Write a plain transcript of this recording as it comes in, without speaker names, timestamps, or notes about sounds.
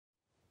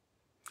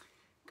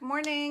Good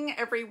morning,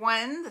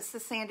 everyone. This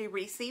is Sandy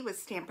Reese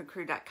with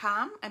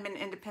StampinCrew.com. I'm an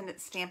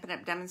independent Stampin'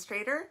 Up!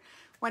 Demonstrator.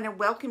 I want to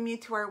welcome you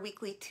to our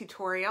weekly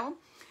tutorial.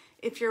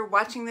 If you're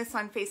watching this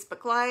on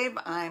Facebook Live,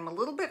 I'm a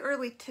little bit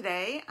early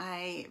today.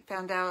 I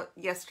found out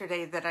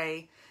yesterday that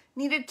I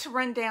needed to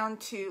run down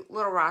to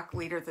Little Rock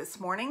later this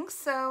morning,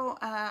 so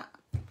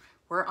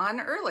we're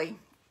on early.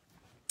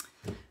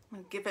 I'm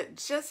going to give it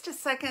just a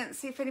second,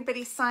 see if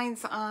anybody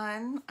signs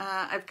on.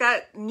 I've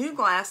got new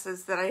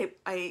glasses that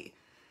I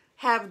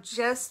have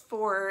just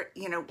for,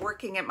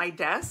 working at my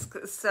desk,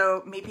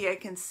 so maybe I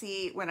can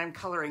see when I'm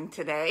coloring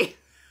today,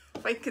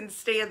 if I can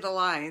stay in the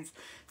lines.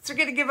 So we're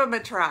going to give them a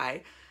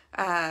try.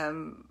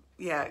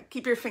 Yeah,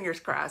 keep your fingers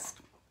crossed.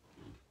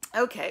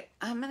 Okay,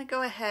 I'm going to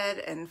go ahead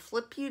and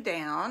flip you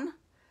down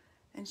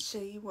and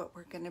show you what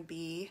we're going to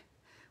be.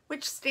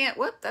 Which stamp?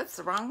 Whoop, that's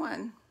the wrong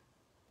one.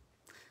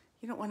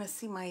 You don't want to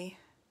see my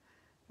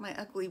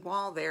ugly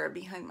wall there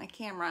behind my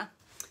camera.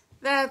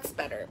 That's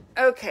better.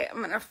 Okay, I'm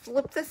going to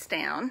flip this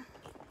down.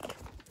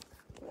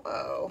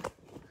 Whoa,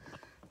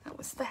 that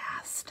was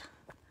fast.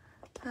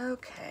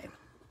 Okay.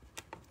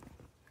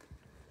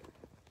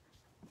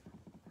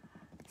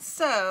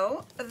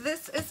 So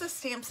this is the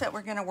stamp set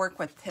we're going to work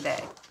with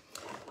today.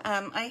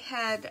 I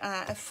had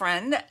a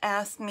friend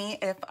ask me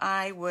if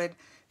I would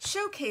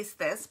showcase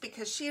this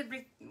because she had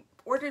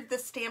ordered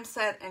this stamp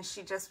set and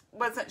she just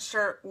wasn't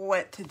sure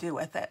what to do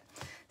with it.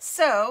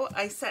 So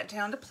I sat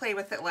down to play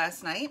with it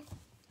last night.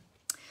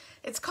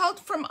 It's called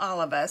From All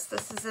of Us.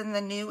 This is in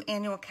the new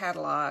annual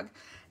catalog,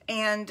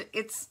 and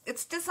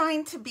it's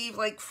designed to be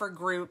like for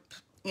group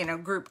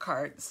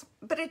cards,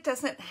 but it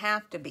doesn't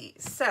have to be.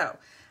 So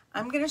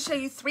I'm going to show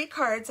you 3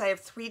 cards. I have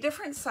 3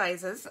 different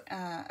sizes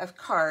of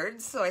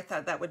cards, so I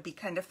thought that would be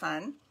kind of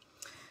fun.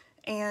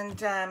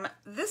 And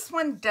this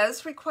one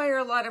does require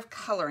a lot of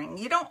coloring.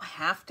 You don't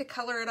have to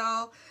color it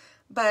all,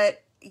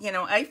 but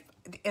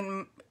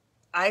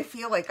I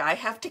feel like I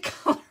have to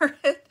color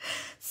it.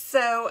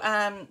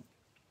 So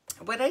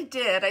what I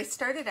did, I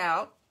started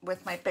out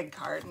with my big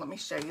card. Let me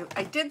show you.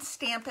 I did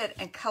stamp it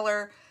and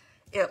color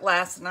it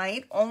last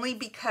night only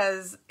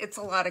because it's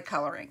a lot of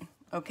coloring.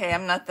 Okay,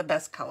 I'm not the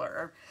best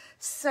colorer.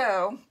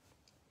 So,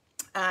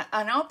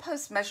 and I'll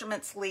post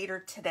measurements later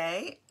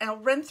today. And I'll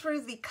run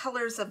through the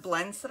colors of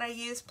blends that I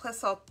use,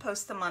 plus I'll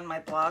post them on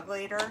my blog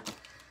later,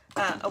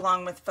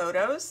 along with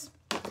photos.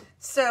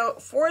 So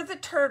for the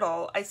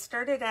turtle, I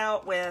started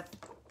out with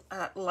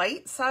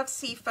light soft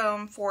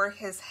seafoam for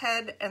his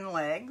head and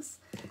legs.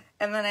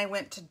 And then I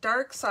went to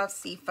dark soft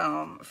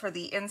seafoam for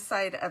the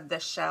inside of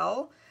the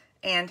shell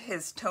and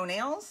his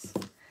toenails.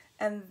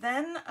 And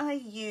then I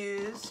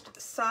used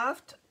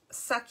soft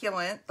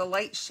succulent, the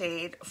light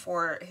shade,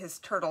 for his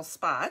turtle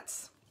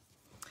spots.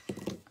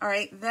 All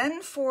right,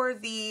 then for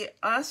the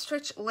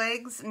ostrich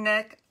legs,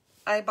 neck,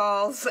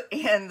 eyeballs,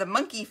 and the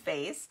monkey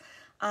face,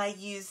 I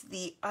used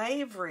the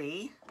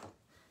ivory.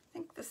 I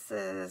think this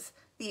is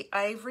the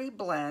ivory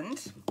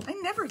blend. I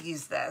never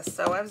used this,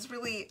 so I was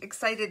really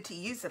excited to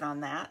use it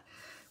on that.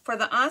 For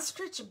the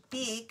ostrich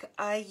beak,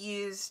 I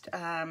used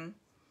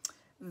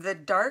the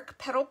dark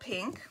petal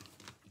pink.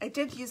 I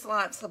did use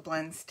lots of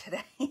blends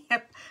today.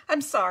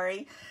 I'm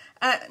sorry.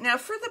 Now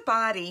for the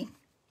body,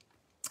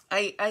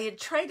 I had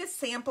tried a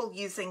sample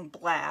using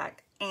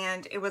black,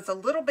 and it was a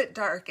little bit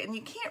dark, and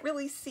you can't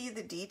really see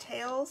the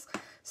details.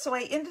 So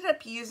I ended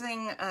up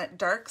using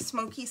dark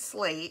smoky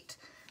slate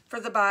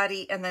for the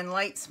body, and then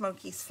light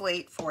smoky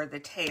slate for the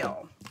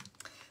tail.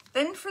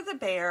 Then for the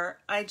bear,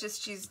 I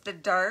just used the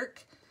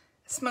dark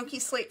smoky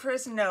slate for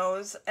his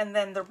nose, and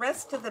then the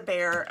rest of the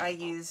bear I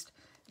used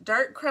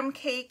dark crumb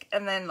cake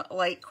and then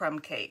light crumb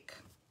cake.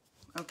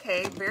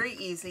 Okay, very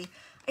easy.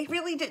 I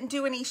really didn't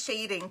do any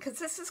shading because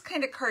this is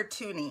kind of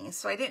cartoony,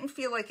 so I didn't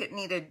feel like it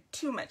needed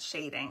too much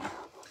shading.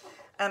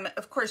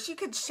 Of course, you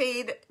could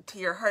shade to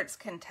your heart's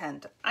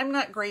content. I'm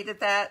not great at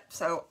that,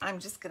 so I'm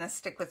just going to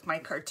stick with my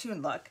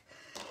cartoon look.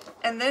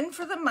 And then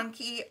for the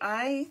monkey,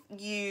 I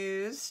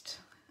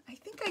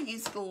think I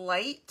used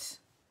light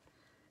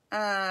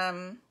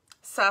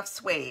soft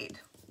suede.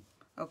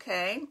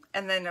 Okay,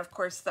 and then of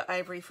course the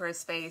ivory for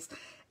his face,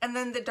 and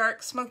then the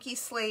dark smoky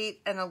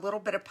slate and a little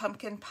bit of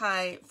pumpkin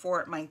pie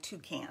for my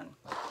toucan.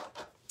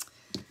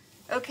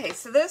 Okay,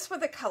 so those were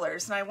the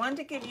colors, and I wanted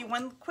to give you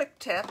one quick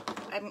tip.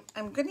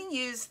 I'm going to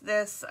use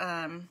this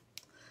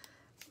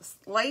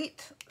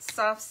light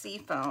soft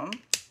seafoam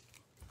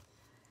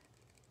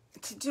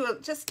to do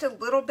just a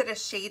little bit of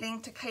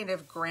shading to kind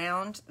of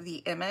ground the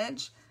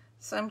image.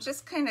 So I'm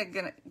just kind of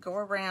going to go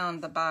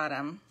around the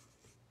bottom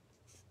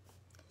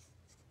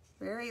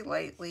very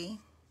lightly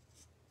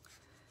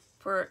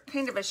for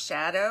kind of a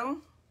shadow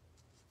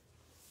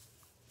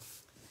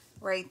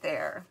right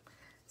there.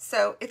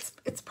 So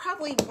it's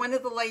probably one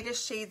of the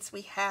lightest shades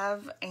we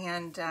have,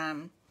 and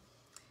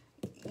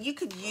you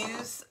could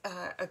use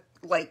a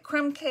light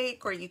crumb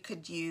cake, or you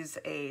could use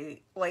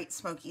a light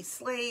smoky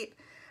slate.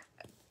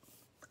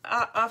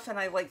 Often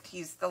I like to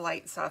use the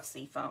light soft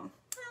seafoam.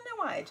 I don't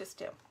know why, I just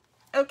do.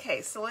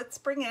 Okay, so let's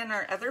bring in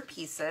our other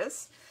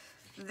pieces.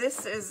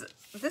 This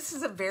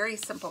is a very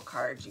simple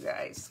card, you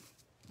guys.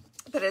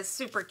 but it's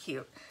super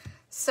cute.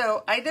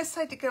 So I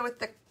decided to go with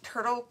the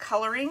turtle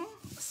coloring.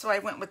 So I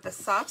went with the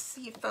soft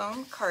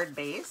seafoam card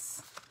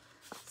base.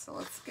 So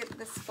let's get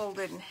this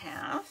folded in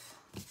half.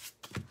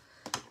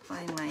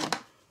 Find my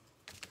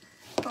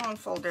phone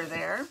folder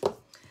there.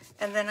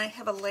 And then I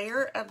have a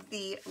layer of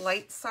the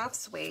light soft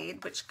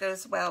suede, which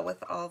goes well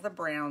with all the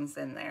browns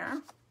in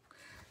there.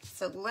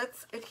 So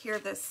let's adhere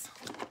this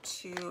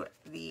to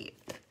the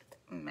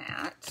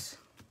mat.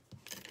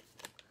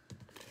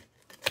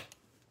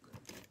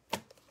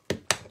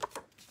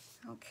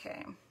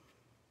 Okay.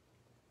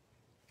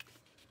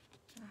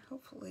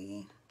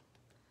 Hopefully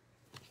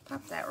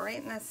pop that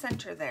right in the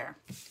center there.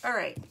 All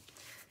right.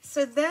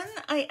 So then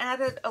I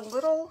added a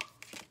little,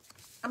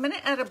 I'm going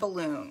to add a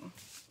balloon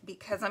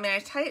because I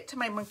tie it to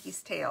my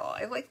monkey's tail.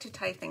 I like to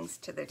tie things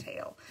to the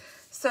tail.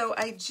 So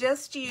I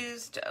just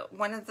used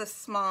one of the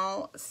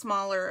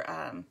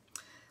smaller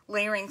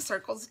layering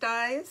circles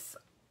dies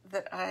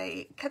that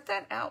I cut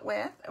that out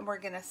with, and we're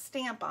going to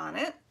stamp on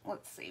it.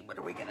 Let's see, what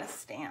are we going to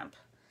stamp?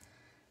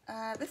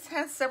 This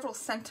has several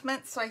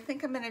sentiments, so I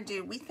think I'm going to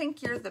do, "We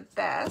think you're the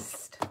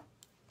best."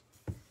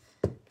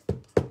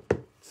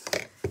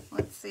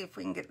 Let's see if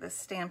we can get this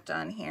stamped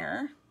on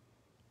here.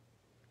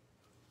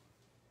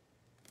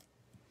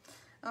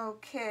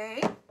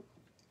 Okay.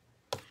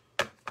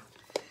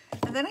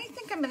 And then I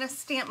think I'm going to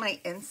stamp my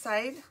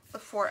inside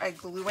before I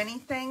glue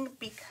anything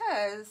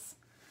because,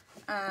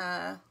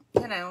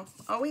 you know,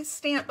 always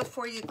stamp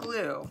before you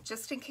glue,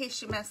 just in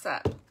case you mess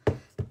up.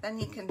 Then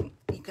you can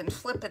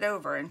flip it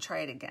over and try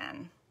it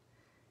again.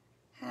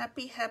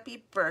 Happy,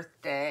 happy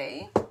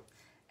birthday.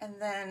 And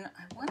then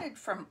I wanted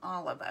 "From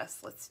all of us."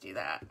 Let's do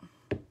that.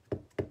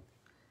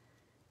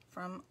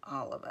 From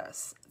all of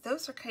us.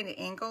 Those are kind of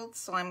angled,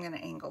 so I'm going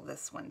to angle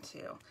this one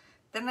too.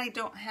 Then I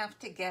don't have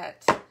to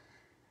get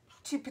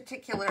too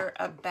particular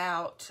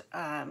about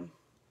how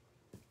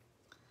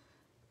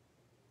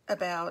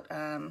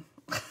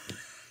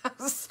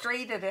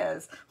straight it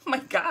is. Oh my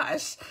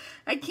gosh,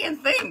 I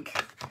can't think.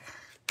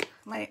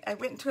 I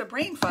went into a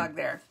brain fog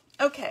there.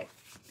 Okay,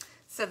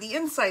 so the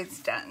inside's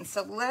done.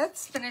 So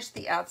let's finish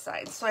the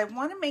outside. So I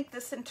want to make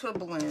this into a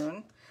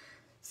balloon.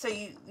 So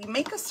you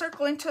make a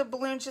circle into a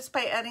balloon just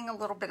by adding a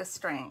little bit of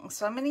string.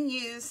 So I'm going to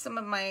use some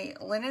of my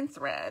linen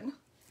thread.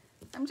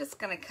 I'm just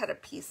going to cut a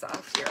piece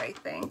off here, I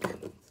think.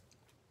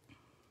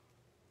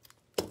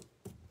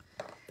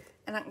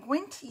 And I'm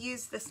going to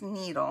use this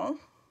needle.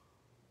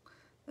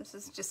 This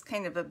is just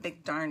kind of a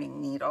big darning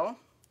needle.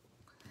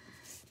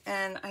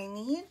 And I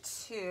need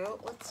to,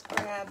 let's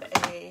grab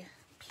a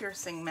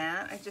piercing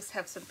mat. I just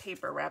have some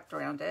paper wrapped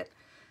around it.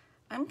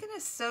 I'm going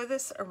to sew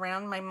this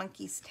around my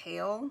monkey's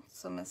tail.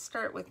 So I'm going to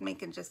start with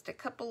making just a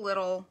couple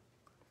little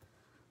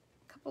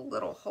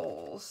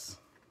holes.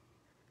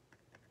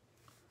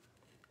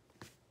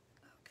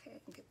 Okay,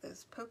 get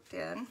those poked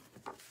in.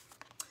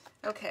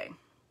 Okay,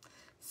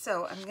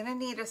 so I'm going to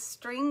need a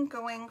string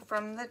going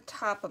from the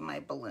top of my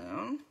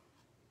balloon.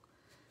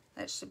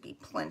 That should be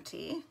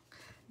plenty.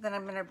 Then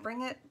I'm going to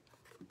bring it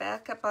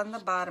back up on the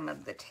bottom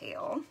of the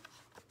tail.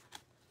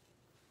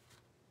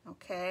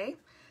 Okay.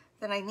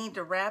 Then I need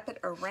to wrap it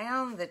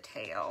around the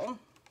tail.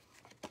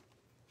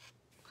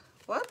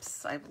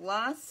 Whoops, I've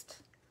lost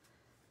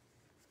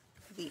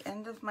the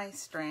end of my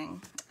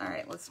string. All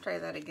right, let's try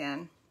that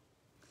again.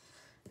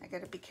 I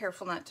got to be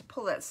careful not to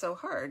pull that so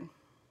hard.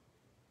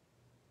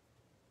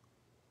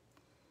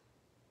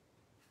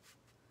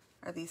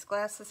 Are these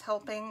glasses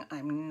helping?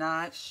 I'm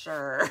not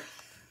sure.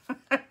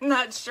 I'm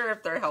not sure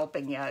if they're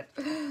helping yet.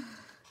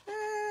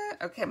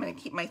 Okay, I'm going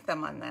to keep my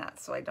thumb on that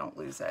so I don't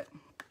lose it.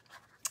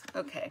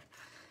 Okay.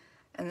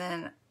 And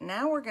then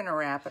now we're going to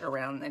wrap it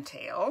around the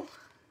tail.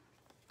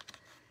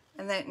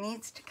 And then it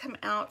needs to come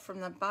out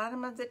from the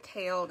bottom of the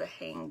tail to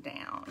hang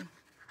down.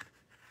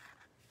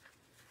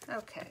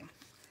 Okay.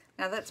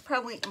 Now that's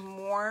probably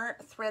more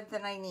thread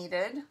than I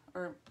needed,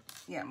 or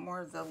yeah,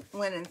 more of the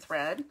linen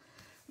thread.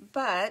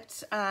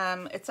 But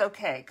it's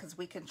okay because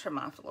we can trim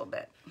off a little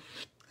bit. I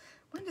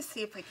wanted to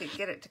see if I could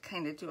get it to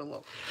kind of do a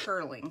little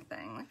curling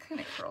thing. That kind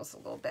of curls a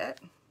little bit.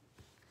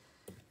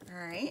 All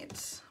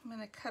right, I'm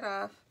going to cut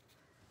off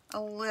a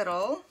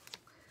little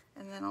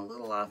and then a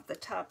little off the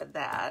top of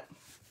that.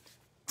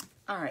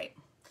 All right,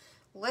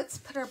 let's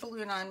put our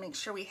balloon on, make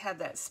sure we have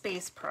that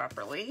space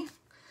properly.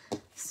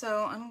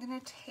 So I'm going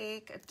to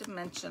take a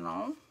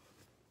dimensional.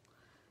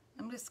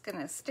 I'm just going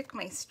to stick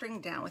my string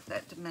down with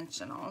that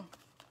dimensional.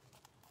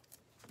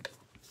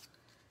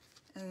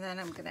 And then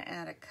I'm going to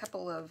add a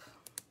couple of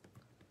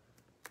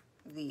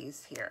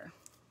these here.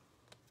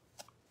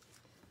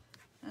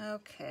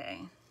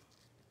 Okay.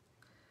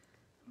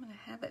 I'm going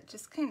to have it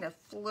just kind of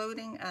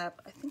floating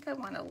up. I think I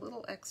want a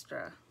little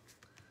extra.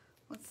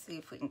 Let's see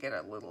if we can get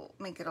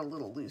make it a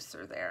little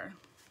looser there.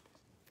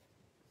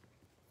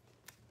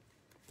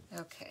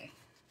 Okay.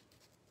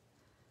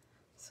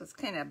 So it's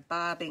kind of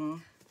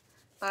bobbing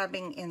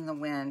in the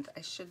wind.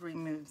 I should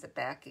remove the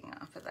backing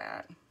off of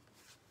that.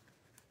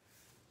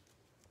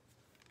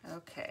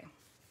 Okay.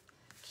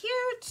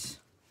 Cute.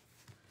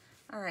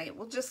 All right,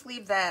 we'll just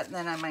leave that, and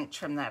then I might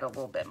trim that a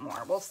little bit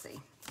more. We'll see.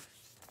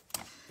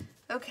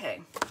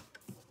 Okay.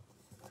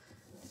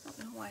 I don't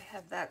know why I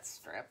have that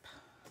strip.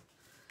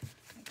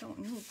 I don't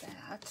need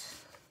that.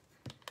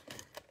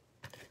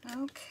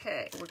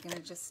 Okay, we're going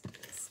to just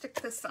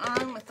stick this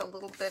on with a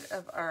little bit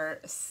of our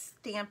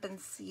Stampin'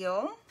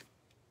 Seal.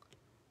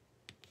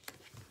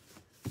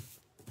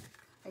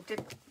 I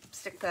did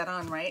stick that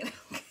on, right?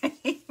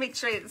 Okay, make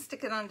sure I didn't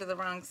stick it onto the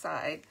wrong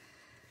side.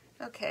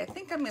 Okay, I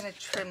think I'm going to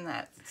trim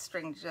that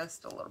string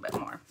just a little bit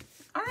more.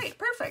 All right,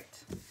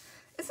 perfect.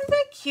 Isn't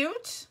that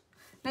cute?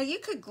 Now you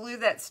could glue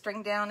that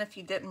string down if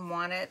you didn't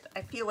want it.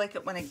 I feel like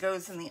when it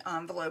goes in the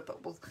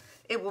envelope,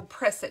 it will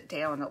press it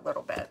down a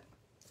little bit.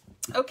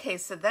 Okay,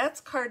 so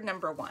that's card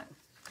number 1.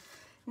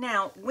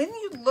 Now, when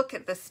you look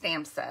at the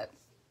stamp set,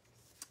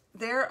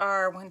 there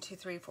are 1, 2,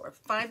 3, 4,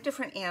 5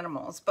 different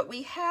animals, but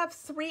we have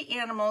 3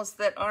 animals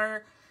that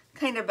are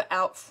kind of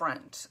out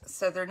front,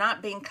 so they're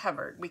not being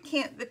covered. We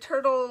can't, the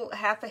turtle,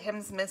 half of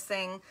him's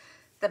missing,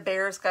 the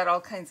bear's got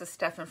all kinds of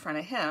stuff in front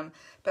of him,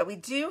 but we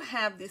do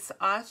have this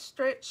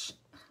ostrich,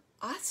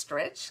 oh,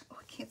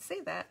 I can't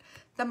say that,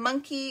 the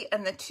monkey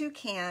and the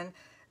toucan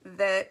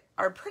that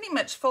are pretty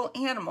much full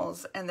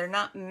animals and they're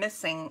not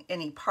missing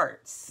any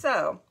parts.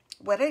 So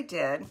what I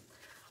did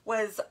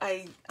was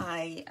I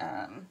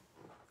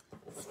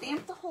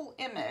stamped the whole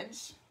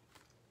image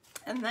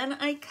and then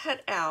I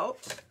cut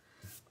out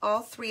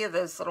all 3 of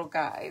those little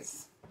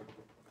guys.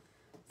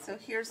 So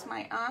here's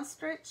my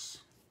ostrich,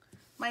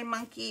 my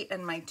monkey,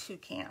 and my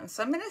toucan.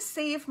 So I'm going to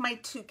save my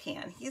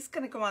toucan. He's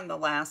going to go on the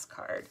last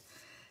card.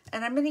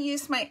 And I'm going to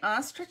use my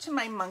ostrich and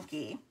my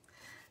monkey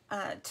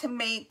to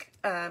make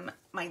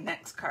my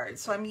next card.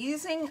 So I'm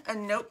using a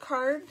note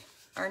card,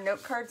 or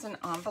note cards and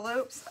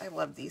envelopes. I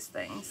love these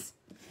things.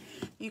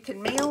 You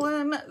can mail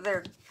them.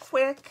 They're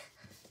quick,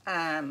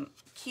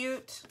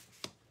 cute.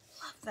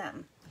 Love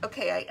them.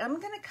 Okay, I am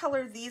going to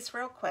color these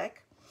real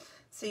quick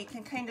so you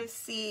can kind of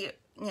see,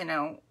 you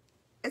know,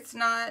 it's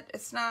not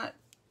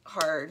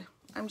hard.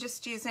 I'm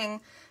just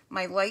using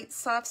my light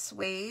soft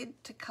suede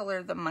to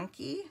color the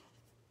monkey.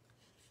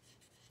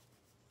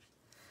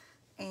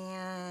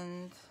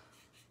 And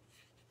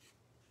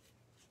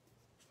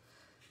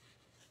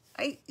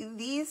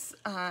these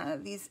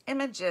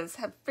images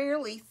have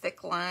fairly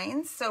thick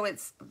lines, so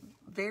it's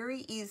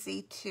very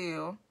easy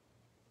to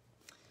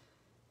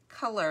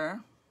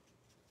color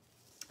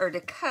or to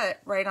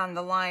cut right on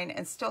the line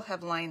and still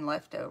have line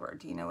left over.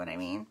 Do you know what I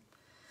mean?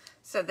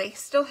 So they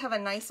still have a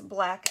nice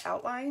black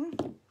outline.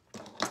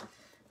 All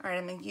right,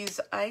 I'm going to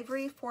use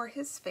ivory for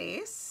his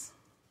face.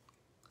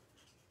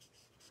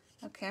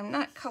 Okay, I'm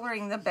not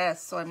coloring the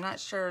best, so I'm not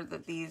sure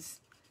that these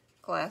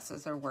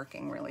glasses are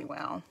working really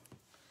well.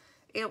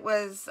 It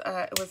was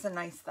a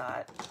nice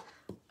thought.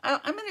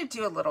 I'm going to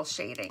do a little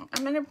shading.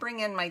 I'm going to bring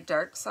in my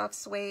dark soft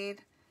suede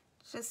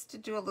just to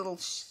do a little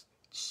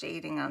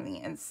shading on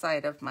the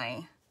inside of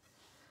my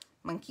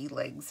monkey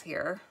legs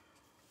here.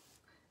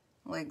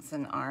 Legs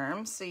and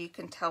arms, so you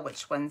can tell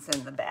which one's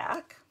in the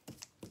back.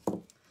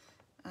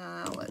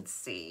 Let's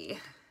see.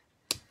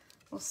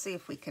 We'll see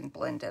if we can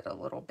blend it a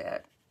little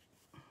bit.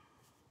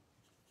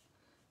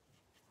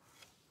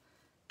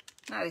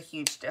 Not a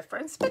huge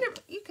difference, but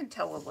you can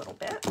tell a little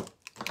bit.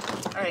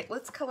 All right,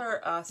 let's color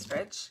our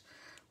ostrich.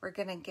 We're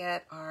gonna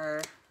get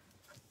our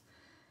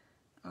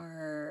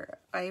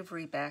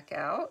ivory back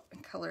out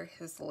and color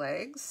his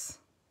legs.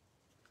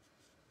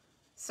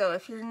 So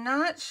if you're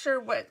not sure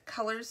what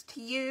colors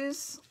to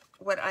use,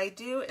 what I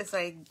do is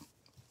I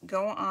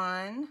go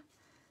on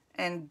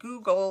and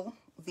Google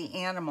the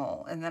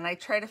animal, and then I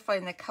try to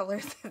find the color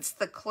that's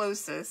the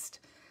closest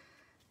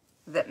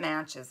that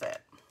matches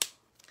it.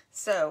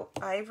 So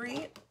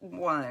ivory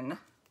 1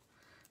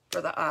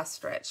 for the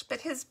ostrich,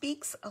 but his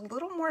beak's a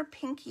little more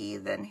pinky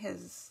than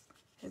his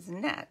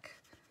neck.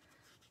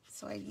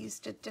 So I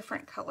used a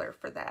different color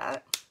for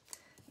that.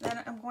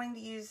 Then I'm going to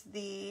use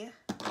the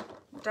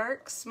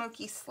dark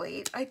smoky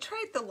slate. I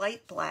tried the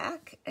light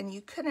black and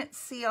you couldn't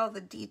see all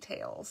the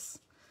details,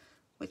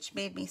 which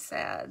made me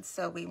sad.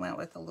 So we went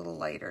with a little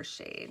lighter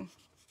shade.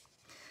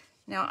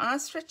 Now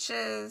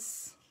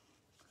ostriches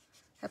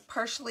have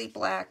partially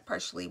black,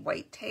 partially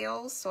white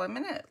tails. So I'm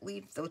gonna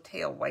leave the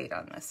tail white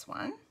on this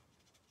one.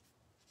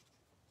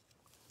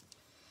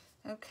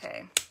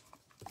 Okay.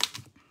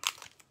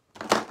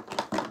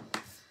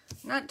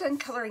 Not done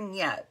coloring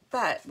yet,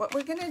 but what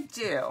we're gonna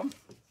do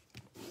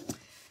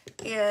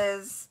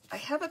is I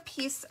have a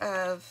piece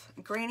of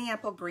Granny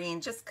Apple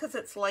Green just because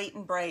it's light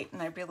and bright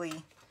and I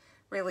really,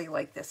 really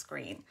like this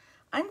green.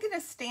 I'm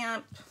gonna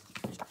stamp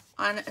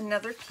on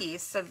another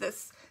piece. So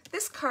this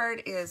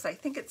card is, I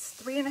think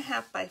it's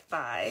 3.5 by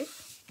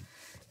 5.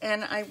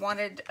 And I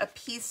wanted a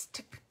piece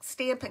to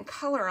stamp and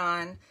color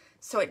on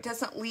so it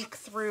doesn't leak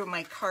through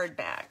my card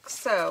back.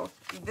 So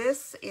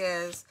this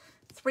is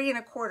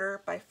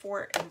 3.25 by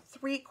 4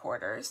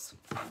 3/4.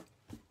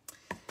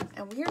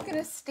 And we are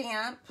gonna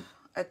stamp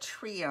a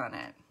tree on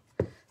it.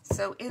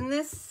 So in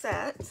this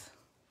set,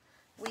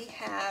 we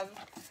have,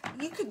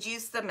 you could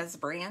use them as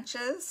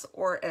branches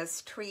or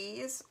as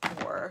trees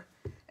or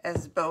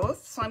as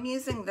both. So I'm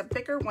using the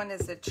bigger one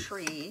as a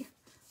tree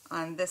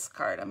on this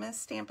card. I'm going to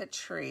stamp a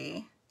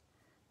tree,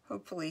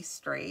 hopefully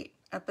straight,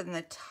 up in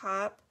the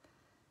top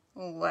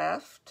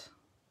left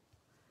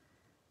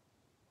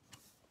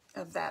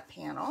of that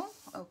panel.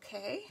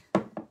 Okay.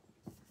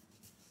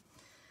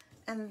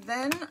 And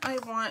then I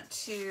want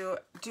to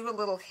do a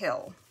little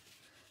hill.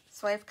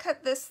 So I've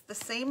cut this the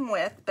same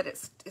width, but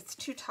it's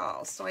too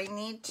tall, so I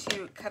need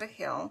to cut a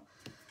hill.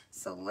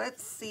 So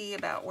let's see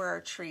about where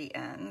our tree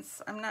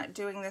ends. I'm not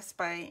doing this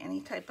by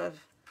any type of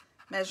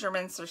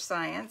measurements or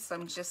science.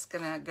 I'm just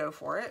gonna go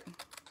for it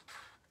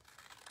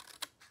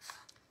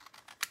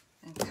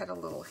and cut a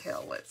little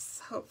hill.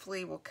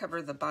 Hopefully we'll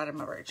cover the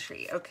bottom of our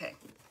tree. Okay,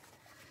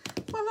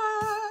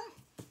 voila!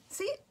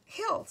 See,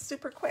 hill,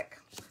 super quick.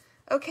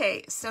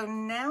 Okay, so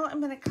now I'm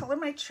gonna color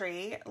my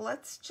tree.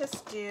 Let's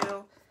just do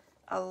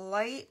a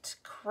light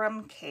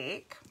crumb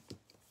cake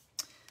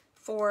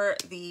for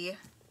the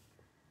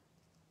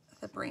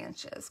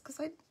branches, because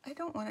I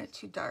don't want it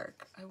too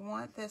dark. I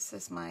want this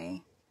as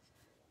my,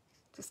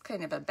 just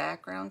kind of a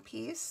background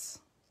piece.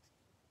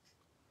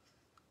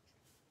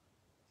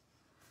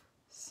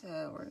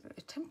 So we're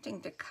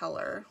attempting to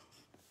color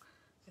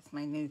with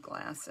my new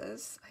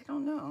glasses. I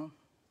don't know.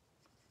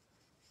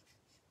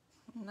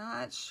 I'm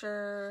not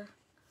sure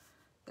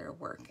they're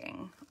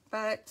working,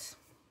 but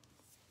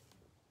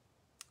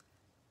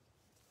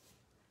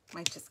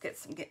might just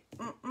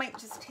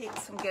take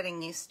some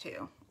getting used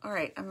to. All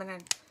right,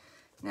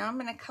 now I'm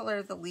gonna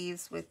color the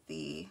leaves with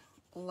the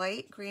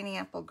light Granny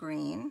Apple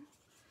Green.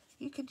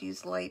 You could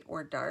use light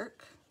or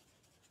dark,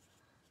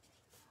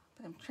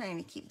 but I'm trying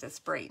to keep this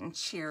bright and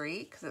cheery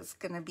because it's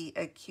gonna be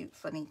a cute,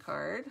 funny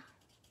card.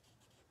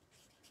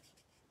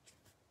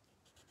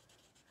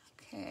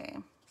 Okay.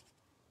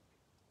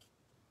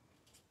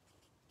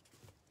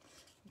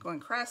 Going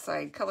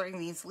cross-eyed, coloring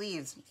these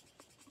leaves.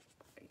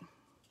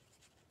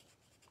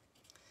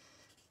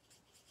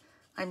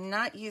 I'm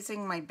not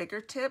using my bigger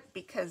tip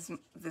because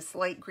this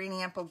light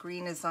Granny Apple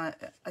Green is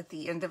at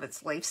the end of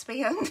its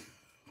lifespan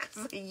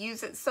because I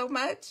use it so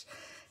much.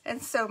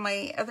 And so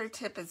my other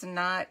tip is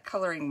not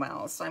coloring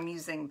well, so I'm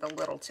using the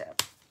little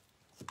tip.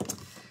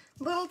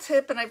 Little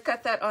tip, and I've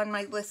got that on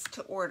my list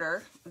to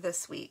order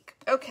this week.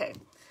 Okay,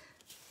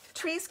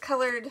 tree's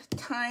colored,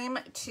 time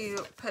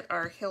to put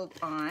our hill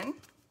on.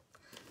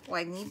 Well,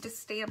 I need to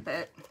stamp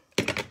it.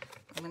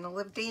 I'm going to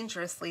live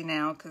dangerously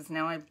now because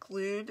now I've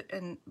glued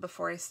and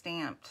before I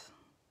stamped.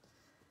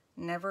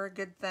 Never a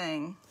good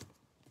thing.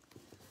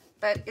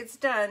 But it's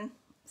done.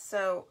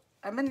 So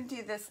I'm going to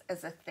do this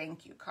as a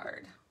thank you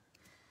card.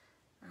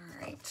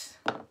 All right.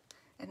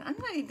 And I'm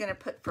not even going to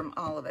put from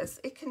all of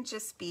us. It can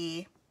just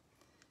be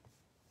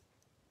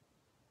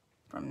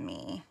from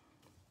me.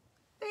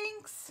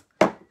 Thanks.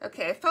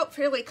 Okay, I felt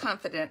fairly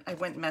confident I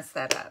wouldn't mess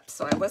that up,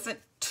 so I wasn't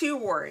too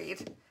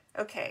worried.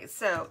 Okay,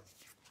 so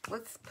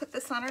let's put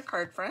this on our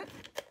card front.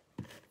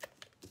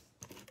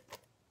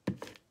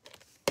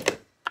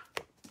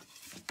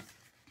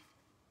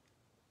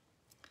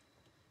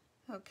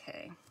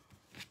 Okay.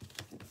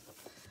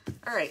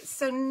 All right,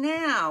 so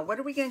now what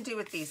are we going to do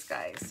with these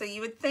guys? So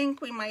you would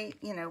think we might,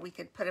 we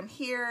could put them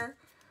here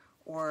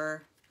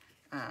or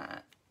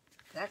that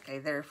guy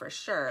there for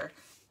sure.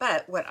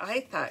 But what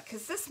I thought,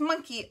 because this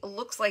monkey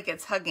looks like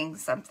it's hugging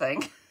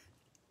something,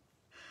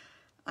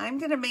 I'm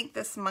going to make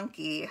this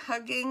monkey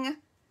hugging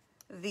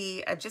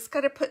I've just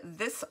got to put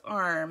this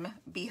arm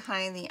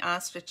behind the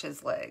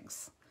ostrich's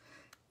legs.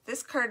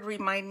 This card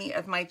reminded me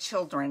of my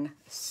children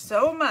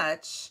so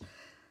much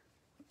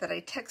that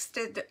I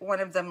texted one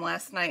of them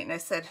last night and I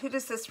said, who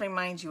does this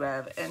remind you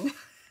of?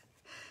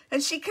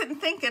 And she couldn't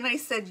think, and I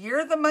said,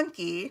 you're the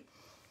monkey,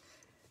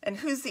 and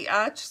who's the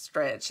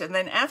ostrich? And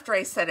then after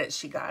I said it,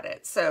 she got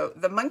it. So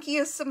the monkey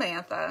is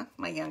Samantha,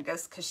 my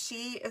youngest, because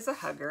she is a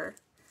hugger.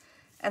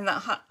 And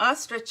the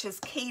ostrich is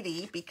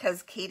Katie,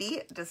 because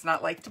Katie does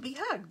not like to be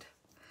hugged.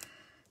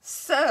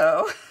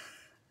 So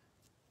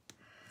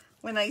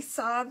when I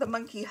saw the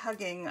monkey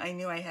hugging, I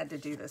knew I had to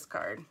do this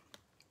card.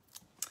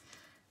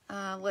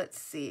 Let's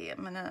see.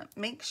 I'm going to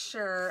make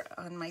sure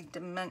on my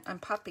I'm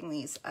popping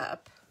these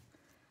up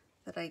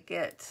that I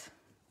get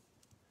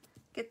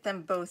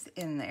them both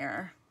in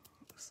there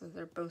so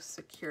they're both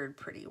secured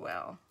pretty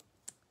well.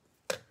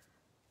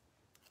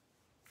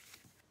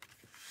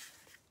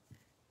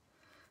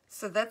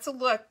 So that's a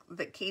look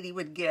that Katie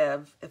would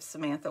give if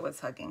Samantha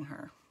was hugging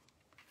her.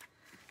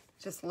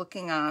 Just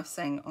looking off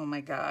saying, oh my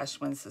gosh,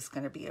 when's this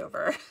going to be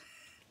over?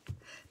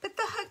 But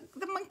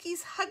the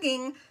monkey's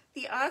hugging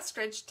the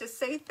ostrich to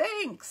say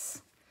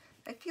thanks.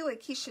 I feel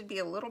like he should be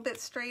a little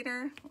bit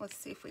straighter. Let's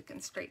see if we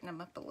can straighten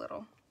him up a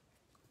little.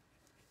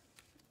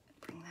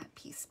 Bring that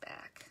piece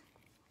back.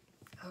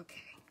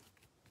 Okay.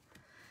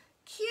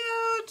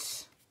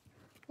 Cute.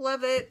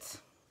 Love it.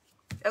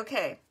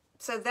 Okay.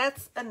 So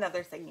that's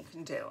another thing you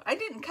can do. I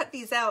didn't cut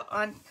these out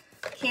on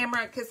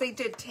camera because they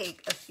did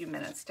take a few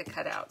minutes to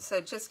cut out. So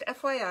just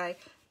FYI,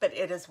 but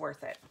it is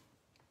worth it.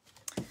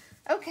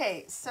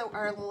 Okay, so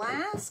our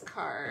last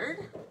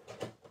card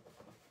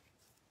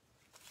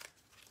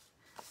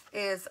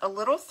is a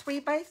little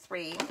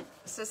 3x3.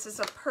 So this is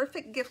a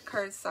perfect gift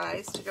card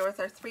size to go with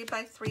our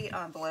 3x3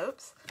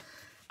 envelopes.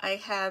 I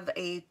have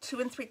a 2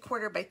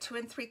 3/4 by 2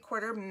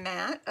 3/4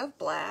 mat of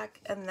black,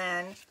 and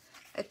then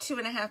a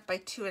 2.5 by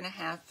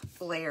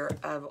 2.5 layer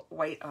of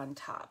white on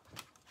top.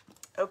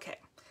 Okay,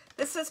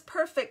 this is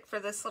perfect for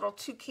this little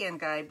toucan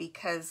guy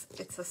because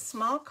it's a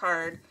small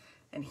card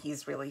and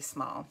he's really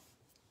small.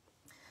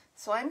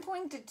 So I'm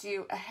going to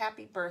do a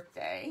happy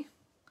birthday.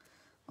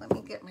 Let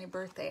me get my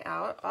birthday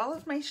out. All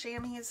of my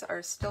chamois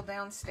are still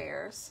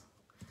downstairs.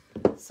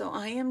 So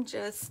I am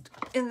just,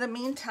 in the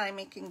meantime,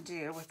 making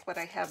do with what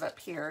I have up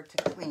here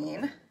to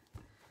clean.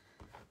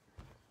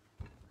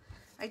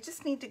 I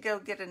just need to go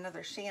get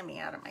another chamois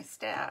out of my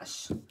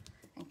stash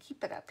and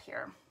keep it up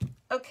here.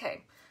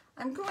 Okay,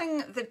 I'm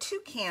going, the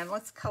toucan,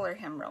 let's color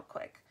him real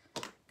quick.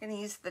 I'm gonna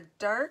use the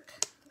dark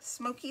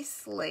smoky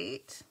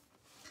slate.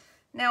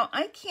 Now,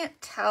 I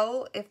can't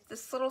tell if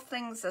this little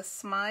thing's a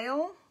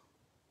smile.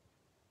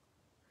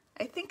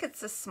 I think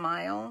it's a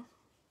smile.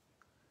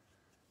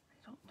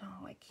 I don't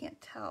know, I can't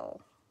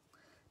tell.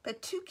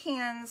 But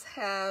toucans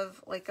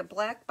have like a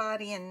black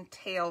body and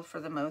tail for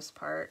the most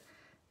part.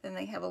 Then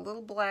they have a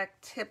little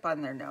black tip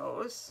on their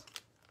nose.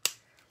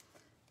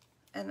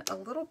 And a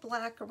little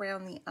black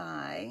around the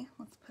eye.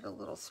 Let's put a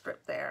little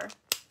strip there.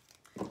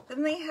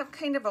 Then they have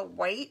kind of a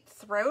white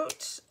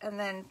throat and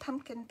then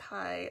pumpkin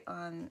pie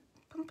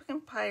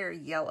or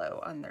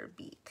yellow on their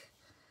beak.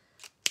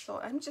 So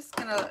I'm just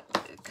gonna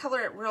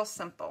color it real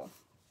simple.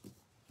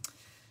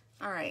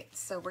 All right,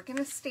 so we're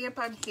gonna stamp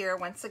on here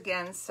once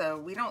again, so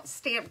we don't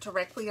stamp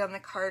directly on the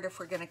card if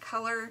we're gonna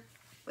color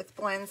with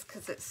blends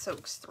because it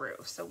soaks through,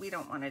 so we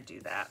don't wanna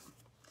do that.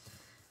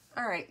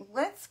 All right,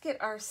 let's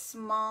get our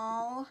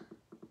small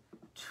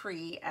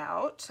tree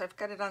out. I've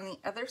got it on the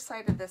other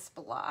side of this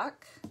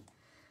block.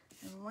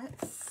 And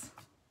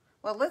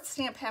let's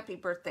stamp happy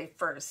birthday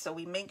first so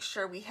we make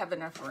sure we have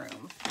enough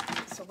room.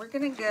 So we're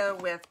gonna go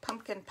with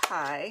pumpkin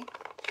pie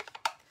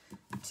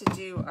to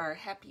do our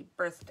happy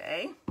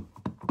birthday.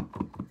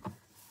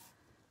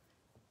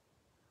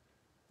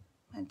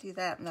 I'm gonna do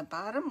that in the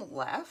bottom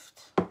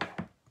left.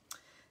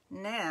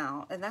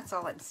 Now, and that's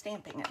all I'm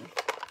stamping in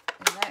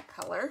that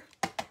color.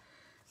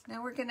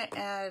 Now we're gonna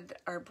add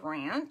our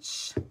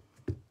branch.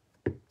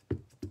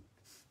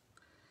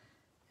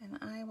 And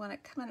I want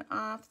it coming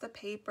off the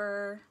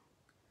paper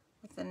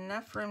with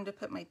enough room to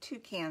put my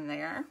toucan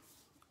there.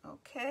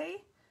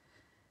 Okay.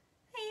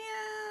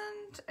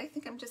 And I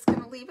think I'm just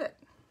gonna leave it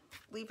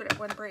at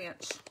one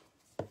branch.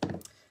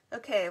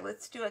 Okay,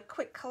 let's do a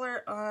quick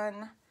color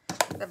on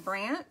the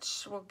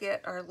branch. We'll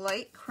get our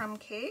light crumb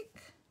cake.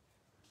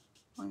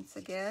 Once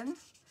again,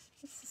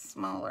 this is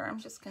smaller. I'm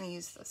just gonna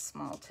use the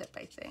small tip,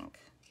 I think.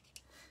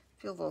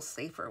 Feel a little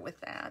safer with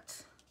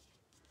that.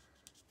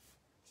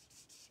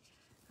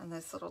 And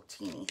this little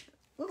teeny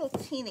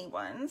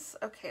ones.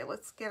 Okay,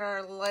 let's get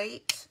our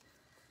light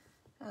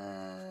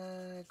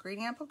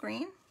green apple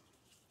green.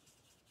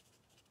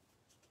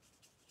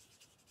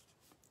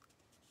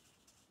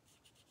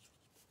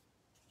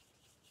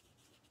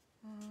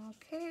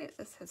 Okay,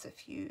 this has a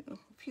few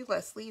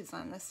less leaves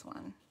on this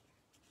one.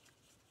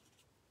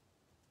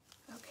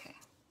 Okay.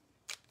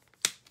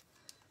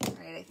 All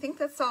right, I think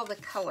that's all the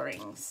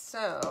coloring.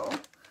 So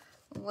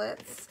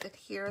let's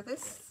adhere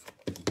this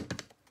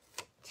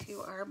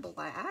to our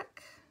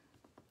black.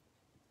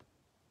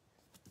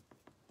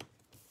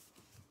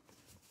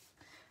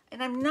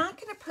 And I'm not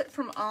going to put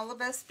from all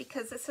of us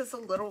because this is a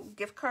little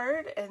gift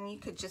card and you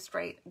could just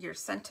write your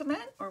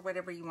sentiment or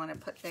whatever you want to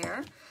put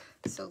there.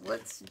 So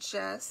let's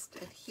just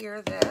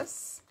adhere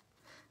this.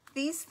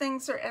 These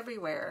things are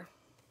everywhere.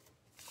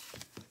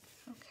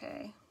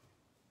 Okay.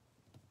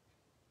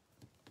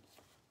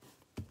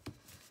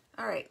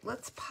 All right,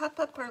 let's pop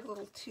up our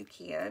little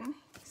toucan.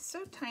 He's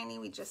so tiny,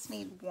 we just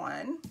need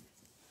one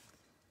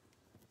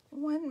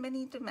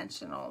mini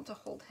dimensional to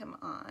hold him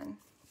on.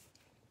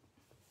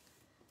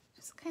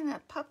 Just kind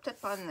of popped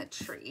up on the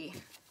tree.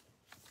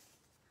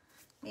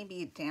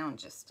 Maybe down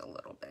just a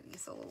little bit.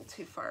 He's a little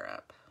too far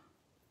up.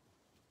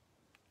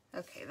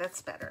 Okay,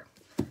 that's better.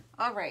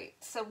 All right,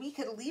 so we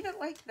could leave it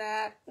like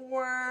that,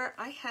 or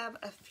I have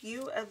a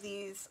few of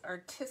these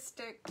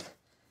artistic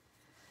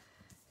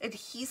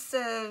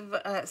adhesive,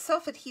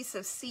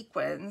 self-adhesive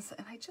sequins,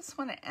 and I just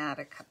want to add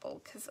a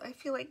couple because I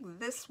feel like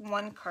this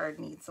one card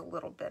needs a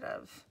little bit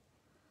of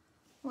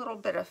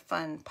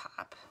fun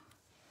pop.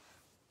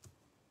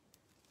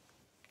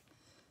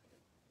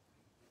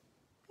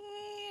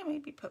 Yeah,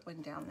 maybe put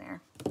one down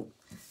there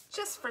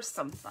just for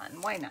some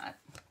fun. Why not?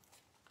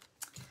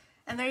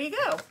 And there you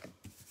go.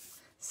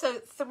 So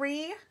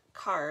 3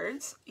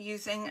 cards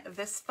using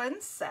this fun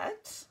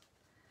set.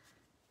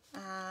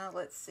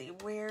 Let's see,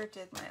 where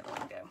did my other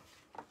one go?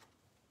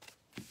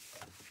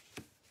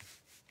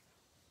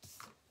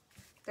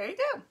 There you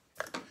go.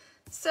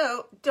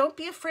 So don't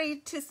be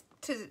afraid to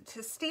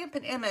stamp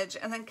an image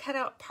and then cut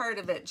out part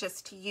of it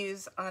just to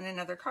use on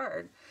another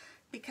card.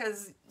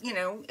 Because, you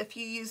know, if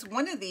you use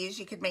one of these,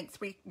 you could make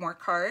 3 more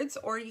cards,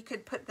 or you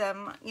could put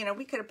them, you know,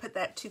 we could have put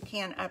that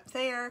toucan up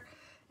there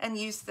and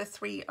use the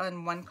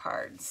 3-on-1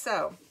 card.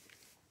 So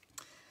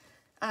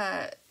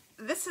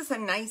this is a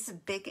nice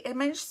big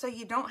image, so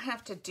you don't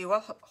have to do a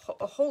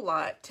whole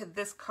lot to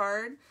this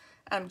card.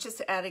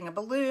 Just adding a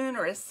balloon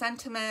or a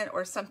sentiment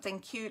or something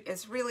cute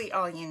is really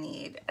all you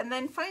need. And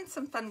then find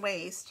some fun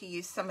ways to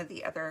use some of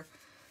the other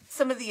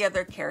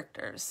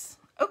characters.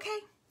 Okay.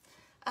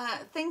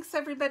 Thanks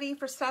everybody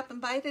for stopping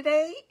by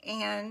today,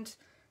 and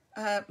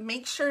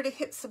make sure to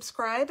hit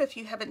subscribe if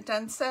you haven't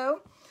done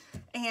so.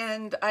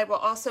 And I will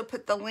also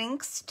put the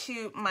links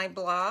to my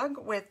blog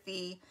with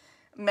the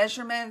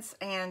measurements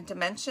and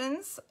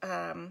dimensions,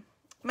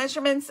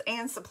 measurements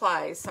and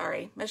supplies,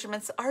 sorry.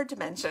 Measurements are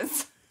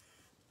dimensions.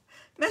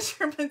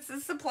 Measurements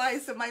and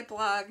supplies in my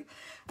blog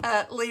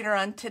later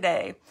on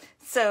today.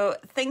 So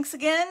thanks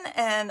again,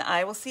 and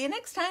I will see you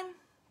next time.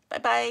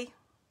 Bye-bye.